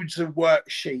loads of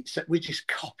worksheets that we're just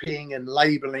copying and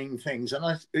labeling things, and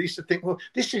I used to think, well,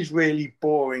 this is really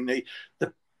boring. The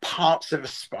parts of a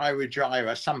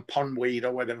spirogyra, some pondweed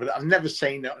or whatever that I've never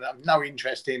seen, that I have no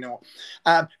interest in. Or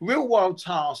real world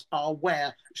tasks are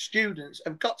where students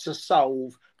have got to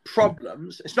solve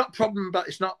problems. It's not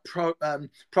problem-based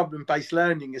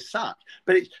learning as such,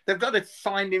 but they've got to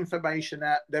find information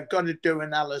out. They've got to do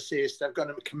analysis. They've got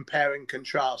to compare and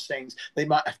contrast things. They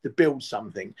might have to build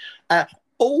something.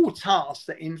 All tasks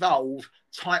that involve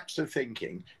types of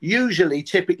thinking,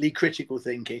 typically critical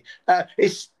thinking.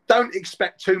 Don't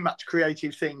expect too much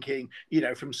creative thinking,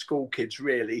 from school kids,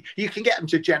 really. You can get them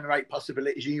to generate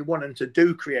possibilities and you want them to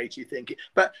do creative thinking,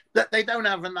 but that they don't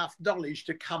have enough knowledge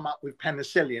to come up with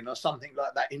penicillin or something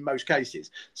like that in most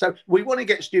cases. So we want to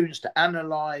get students to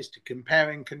analyze, to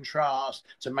compare and contrast,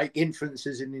 to make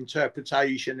inferences in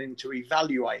interpretation, and to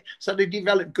evaluate. So they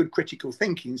develop good critical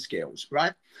thinking skills,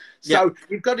 right? So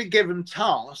you've got to give them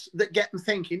tasks that get them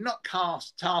thinking, not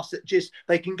tasks that just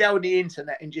they can go on the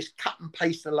internet and just cut and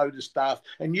paste a load of stuff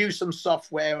and use some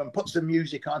software and put some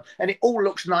music on, and it all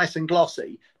looks nice and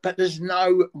glossy, but there's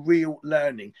no real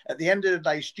learning. At the end of the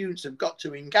day, students have got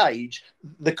to engage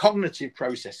the cognitive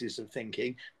processes of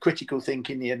thinking, critical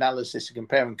thinking, the analysis, the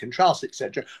compare and contrast,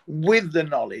 etc., with the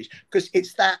knowledge, because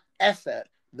it's that effort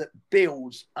that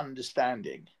builds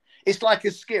understanding. It's like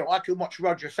a skill. I can watch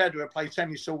Roger Federer play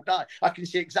tennis all day. I can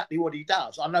see exactly what he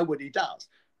does. I know what he does.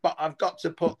 But I've got to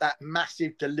put that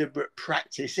massive deliberate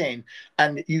practice in.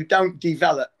 And you don't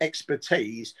develop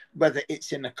expertise, whether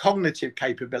it's in a cognitive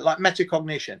capability, like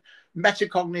metacognition.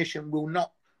 Metacognition will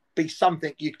not be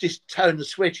something you just turn the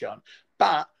switch on.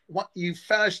 But what you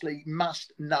firstly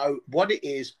must know what it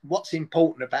is, what's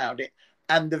important about it,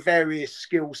 and the various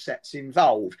skill sets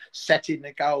involved, setting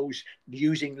the goals,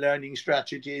 using learning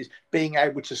strategies, being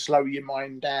able to slow your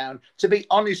mind down, to be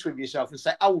honest with yourself and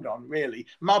say, hold on, really,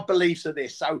 my beliefs are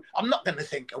this, so I'm not going to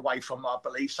think away from my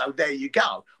beliefs, so there you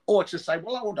go. Or to say,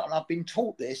 well, hold on, I've been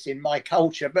taught this in my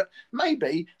culture, but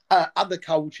maybe other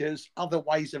cultures, other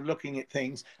ways of looking at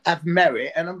things have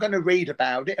merit, and I'm going to read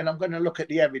about it, and I'm going to look at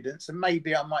the evidence, and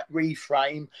maybe I might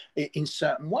reframe it in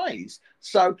certain ways.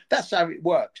 So that's how it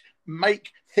works.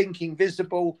 Make thinking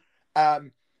visible,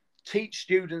 teach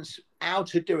students how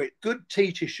to do it. Good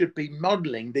teachers should be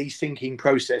modeling these thinking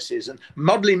processes and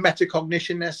modeling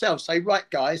metacognition themselves. Say, right,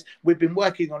 guys, we've been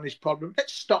working on this problem.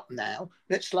 Let's stop now.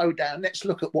 Let's slow down. Let's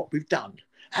look at what we've done.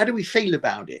 How do we feel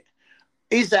about it?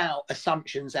 Is our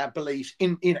assumptions, our beliefs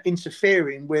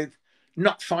interfering with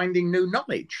not finding new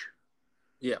knowledge?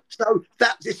 Yeah. So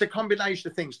it's a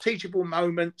combination of things, teachable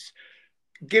moments,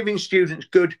 giving students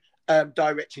good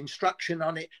direct instruction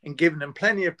on it, and giving them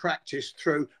plenty of practice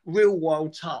through real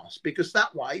world tasks, because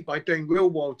that way, by doing real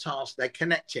world tasks, they're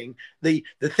connecting the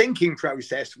thinking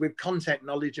process with content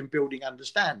knowledge and building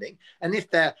understanding. And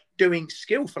if they're doing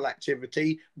skillful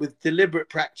activity with deliberate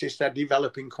practice, they're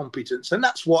developing competence. And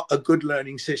that's what a good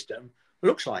learning system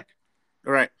looks like.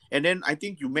 Right. And then I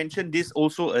think you mentioned this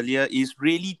also earlier, is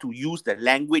really to use the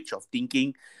language of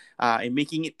thinking and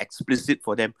making it explicit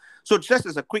for them. So just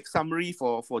as a quick summary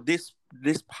for this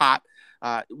part,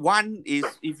 one is,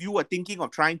 if you are thinking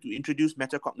of trying to introduce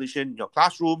metacognition in your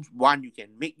classrooms, one, you can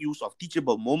make use of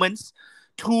teachable moments.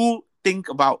 Two, think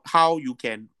about how you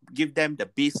can give them the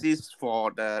basis for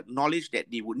the knowledge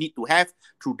that they would need to have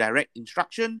through direct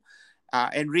instruction.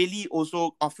 And really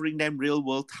also offering them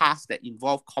real-world tasks that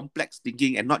involve complex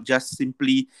thinking and not just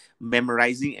simply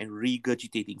memorizing and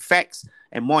regurgitating facts.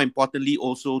 And more importantly,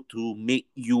 also to make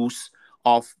use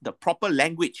of the proper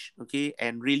language, okay,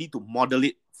 and really to model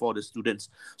it for the students.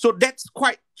 So that's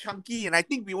quite chunky, and I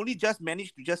think we only just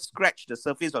managed to just scratch the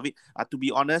surface of it, to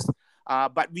be honest.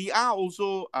 But we are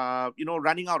also,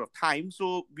 running out of time.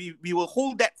 So we will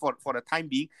hold that for the time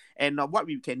being. And what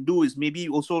we can do is maybe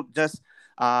also just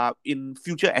in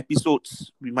future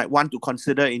episodes, we might want to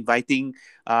consider inviting,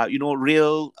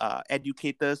 real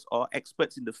educators or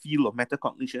experts in the field of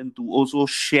metacognition to also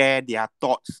share their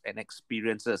thoughts and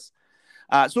experiences.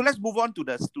 So let's move on to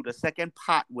the second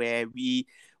part where we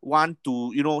want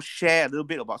to share a little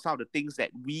bit about some of the things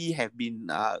that we have been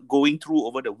going through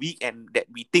over the week and that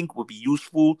we think will be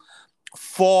useful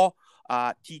for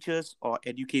teachers or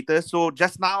educators. So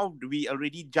just now we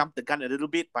already jumped the gun a little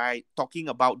bit by talking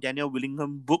about Daniel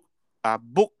Willingham's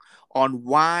book on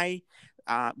why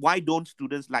don't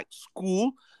students like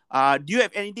school. Do you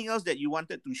have anything else that you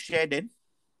wanted to share then?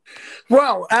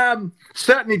 Well,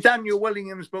 certainly Daniel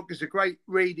Willingham's book is a great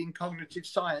read in cognitive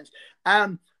science.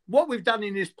 What we've done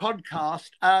in this podcast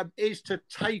is to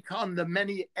take on the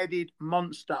many-headed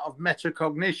monster of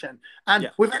metacognition.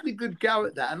 And we've had a good go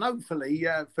at that. And hopefully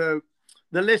for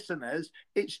the listeners,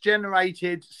 it's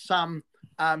generated some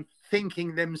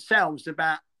thinking themselves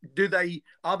about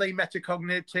are they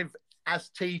metacognitive as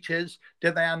teachers?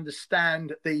 Do they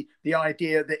understand the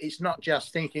idea that it's not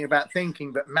just thinking about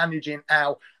thinking, but managing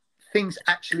how things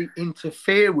actually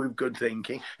interfere with good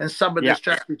thinking and some of the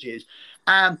strategies?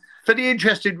 For the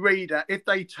interested reader, if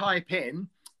they type in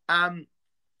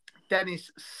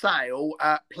Dennis Sale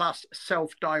plus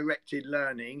self-directed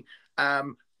learning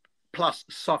plus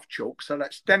soft chalk. So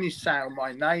that's Dennis Sale,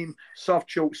 my name, soft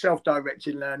chalk,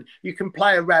 self-directed learning. You can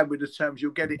play around with the terms,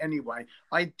 you'll get it anyway.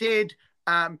 I did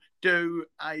do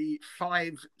a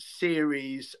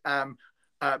 5-series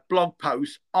blog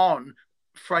post on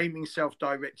framing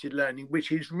self-directed learning,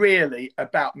 which is really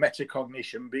about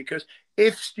metacognition, because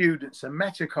if students are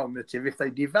metacognitive, if they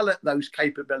develop those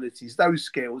capabilities, those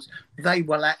skills, they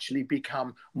will actually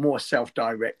become more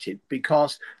self-directed,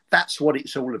 because that's what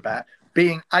it's all about,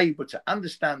 being able to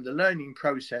understand the learning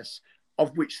process,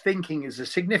 of which thinking is a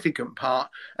significant part,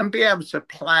 and be able to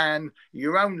plan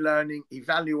your own learning,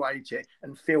 evaluate it,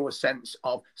 and feel a sense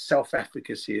of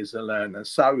self-efficacy as a learner.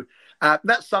 So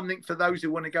that's something for those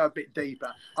who want to go a bit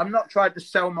deeper. I'm not trying to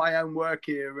sell my own work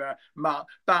here, Mark,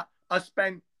 but I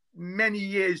spent many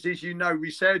years, as you know,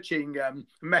 researching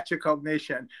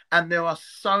metacognition, and there are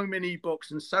so many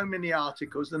books and so many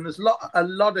articles, and there's a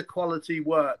lot of quality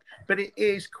work, but it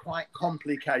is quite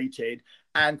complicated.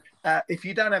 And if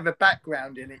you don't have a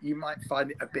background in it, you might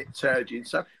find it a bit turgid.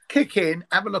 So kick in,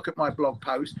 have a look at my blog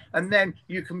post, and then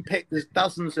you can pick, there's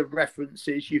dozens of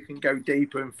references. You can go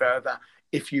deeper and further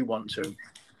if you want to.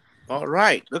 All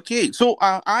right. Okay. So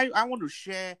I want to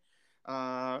share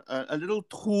a little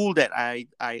tool that I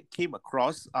came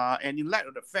across. And in light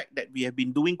of the fact that we have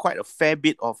been doing quite a fair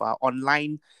bit of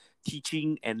online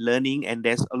teaching and learning, and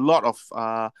there's a lot of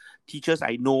teachers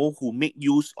I know who make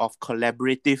use of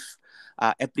collaborative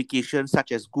applications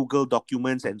such as Google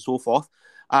Documents and so forth.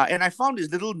 And I found this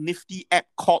little nifty app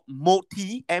called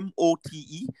Mote,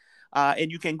 M-O-T-E.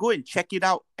 And you can go and check it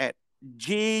out at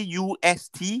justmote.me.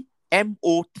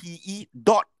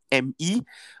 And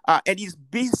it's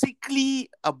basically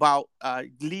about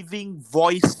leaving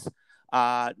voice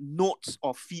notes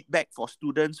or feedback for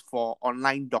students for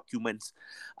online documents.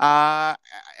 And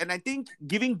I think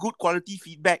giving good quality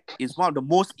feedback is one of the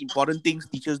most important things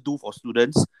teachers do for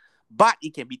students, but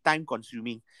it can be time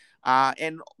consuming.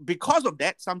 And because of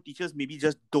that, some teachers maybe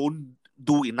just don't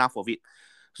do enough of it.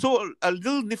 So a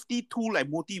little nifty tool like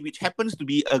Mote, which happens to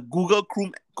be a Google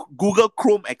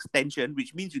Chrome extension,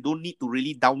 which means you don't need to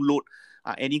really download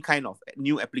any kind of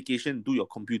new application to your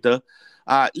computer,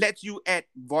 lets you add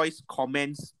voice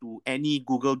comments to any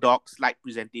Google Docs, slide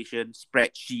presentation,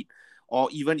 spreadsheet, or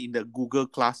even in the Google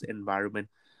Class environment.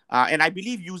 And I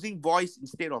believe using voice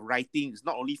instead of writing is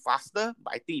not only faster,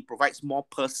 but I think it provides more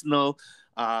personal,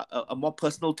 a more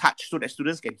personal touch, so that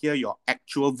students can hear your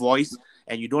actual voice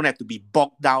and you don't have to be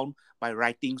bogged down by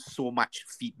writing so much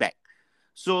feedback.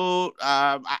 So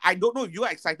I don't know if you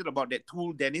are excited about that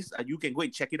tool, Dennis. You can go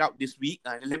and check it out this week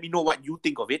and let me know what you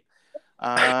think of it.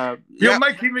 You're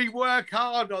making me work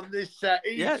hard on this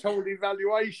e-tool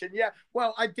evaluation. Yeah,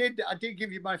 well, I did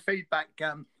give you my feedback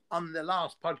on the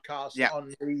last podcast on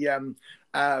the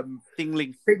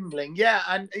Thingling. Yeah,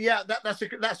 and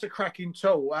that's a cracking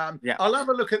tool. I'll have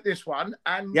a look at this one,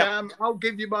 and I'll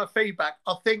give you my feedback.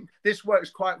 I think this works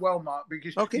quite well, Mark,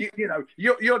 because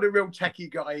you're the real techie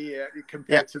guy here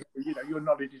compared to your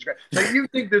knowledge is great. So you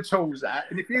think the tools out,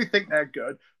 and if you think they're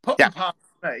good, put them past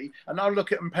me, and I'll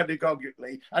look at them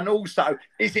pedagogically. And also,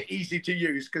 is it easy to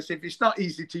use? Because if it's not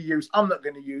easy to use, I'm not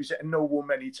going to use it, and nor will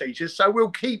many teachers. So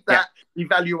we'll keep that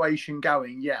evaluation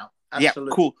going. Yeah.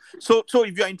 Absolutely. Yeah, cool. So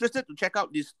if you're interested to check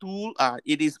out this tool,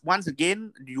 it is, once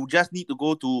again, you just need to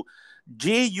go to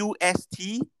justmote.me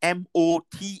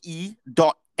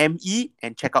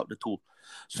and check out the tool.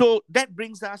 So that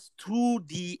brings us to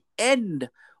the end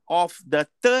of the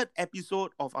third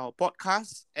episode of our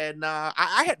podcast. And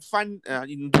I had fun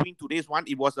in doing today's one.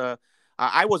 It was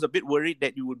I was a bit worried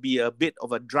that it would be a bit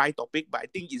of a dry topic, but I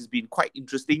think it's been quite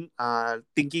interesting,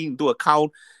 taking into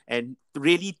account and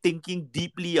really thinking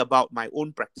deeply about my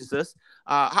own practices.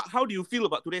 How do you feel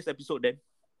about today's episode then?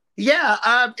 Yeah,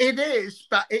 it is,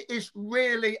 but it is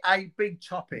really a big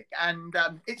topic, and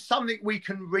it's something we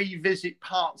can revisit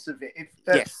parts of it. If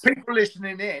Yes, people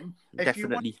listening in, if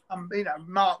definitely. you want,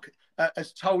 Mark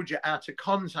has told you how to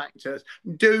contact us,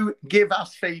 do give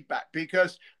us feedback,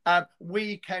 because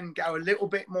we can go a little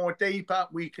bit more deeper,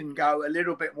 we can go a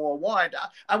little bit more wider,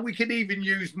 and we can even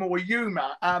use more humour.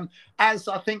 As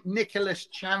I think Nicholas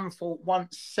Chamfort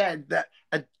once said, that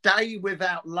a day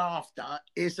without laughter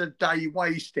is a day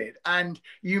wasted. And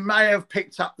you may have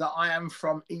picked up that I am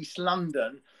from East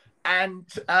London. And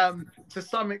to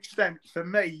some extent, for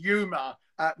me, humour,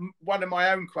 one of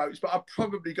my own quotes, but I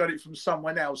probably got it from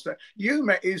someone else, that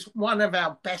humour is one of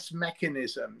our best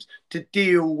mechanisms to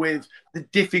deal with the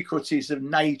difficulties of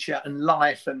nature and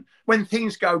life. And when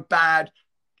things go bad,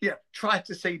 try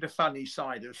to see the funny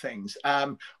side of things.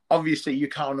 Obviously, you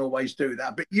can't always do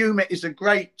that, but humour is a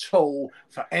great tool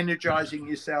for energizing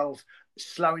yourself,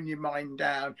 slowing your mind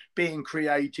down, being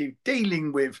creative,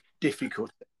 dealing with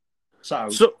difficulty. So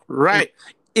right.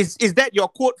 Is that your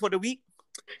quote for the week?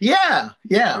 Yeah.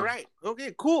 All right.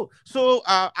 Okay, cool. So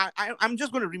I'm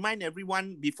just going to remind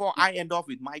everyone, before I end off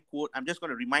with my quote, I'm just going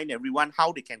to remind everyone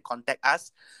how they can contact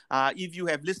us. If you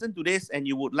have listened to this and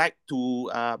you would like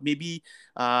to maybe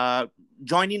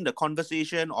join in the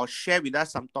conversation or share with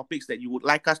us some topics that you would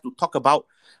like us to talk about,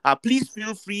 please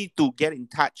feel free to get in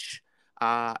touch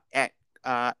at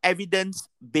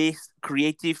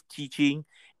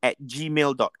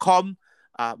evidence-based-creative-teaching@gmail.com.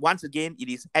 Once again, it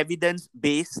is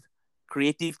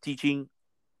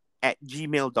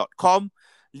evidence-based-creative-teaching@gmail.com.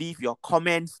 Leave your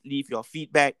comments, leave your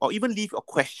feedback, or even leave your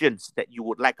questions that you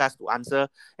would like us to answer,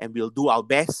 and we'll do our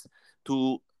best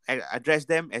to address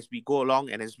them as we go along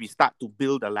and as we start to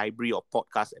build a library of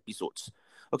podcast episodes.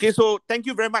 Okay, so thank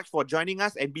you very much for joining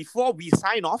us. And before we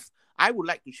sign off, I would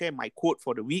like to share my quote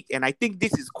for the week. And I think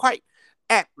this is quite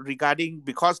apt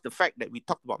because the fact that we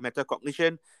talked about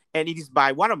metacognition, and it is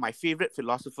by one of my favorite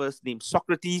philosophers named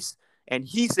Socrates. And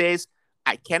he says,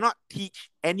 "I cannot teach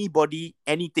anybody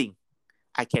anything.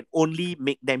 I can only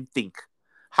make them think."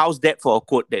 How's that for a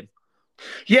quote then?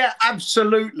 Yeah,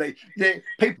 absolutely.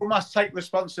 People must take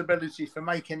responsibility for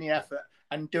making the effort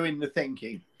and doing the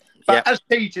thinking. But as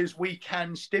teachers, we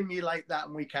can stimulate that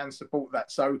and we can support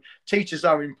that. So teachers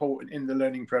are important in the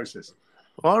learning process.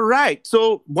 All right.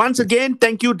 So once again,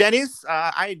 thank you, Dennis.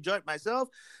 I enjoyed myself.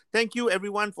 Thank you,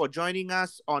 everyone, for joining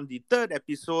us on the third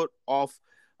episode of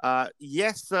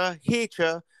Yes Sir, Hey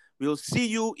Sir. We'll see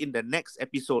you in the next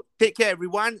episode. Take care,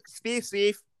 everyone. Stay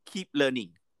safe. Keep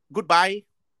learning. Goodbye.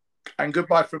 And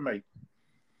goodbye from me.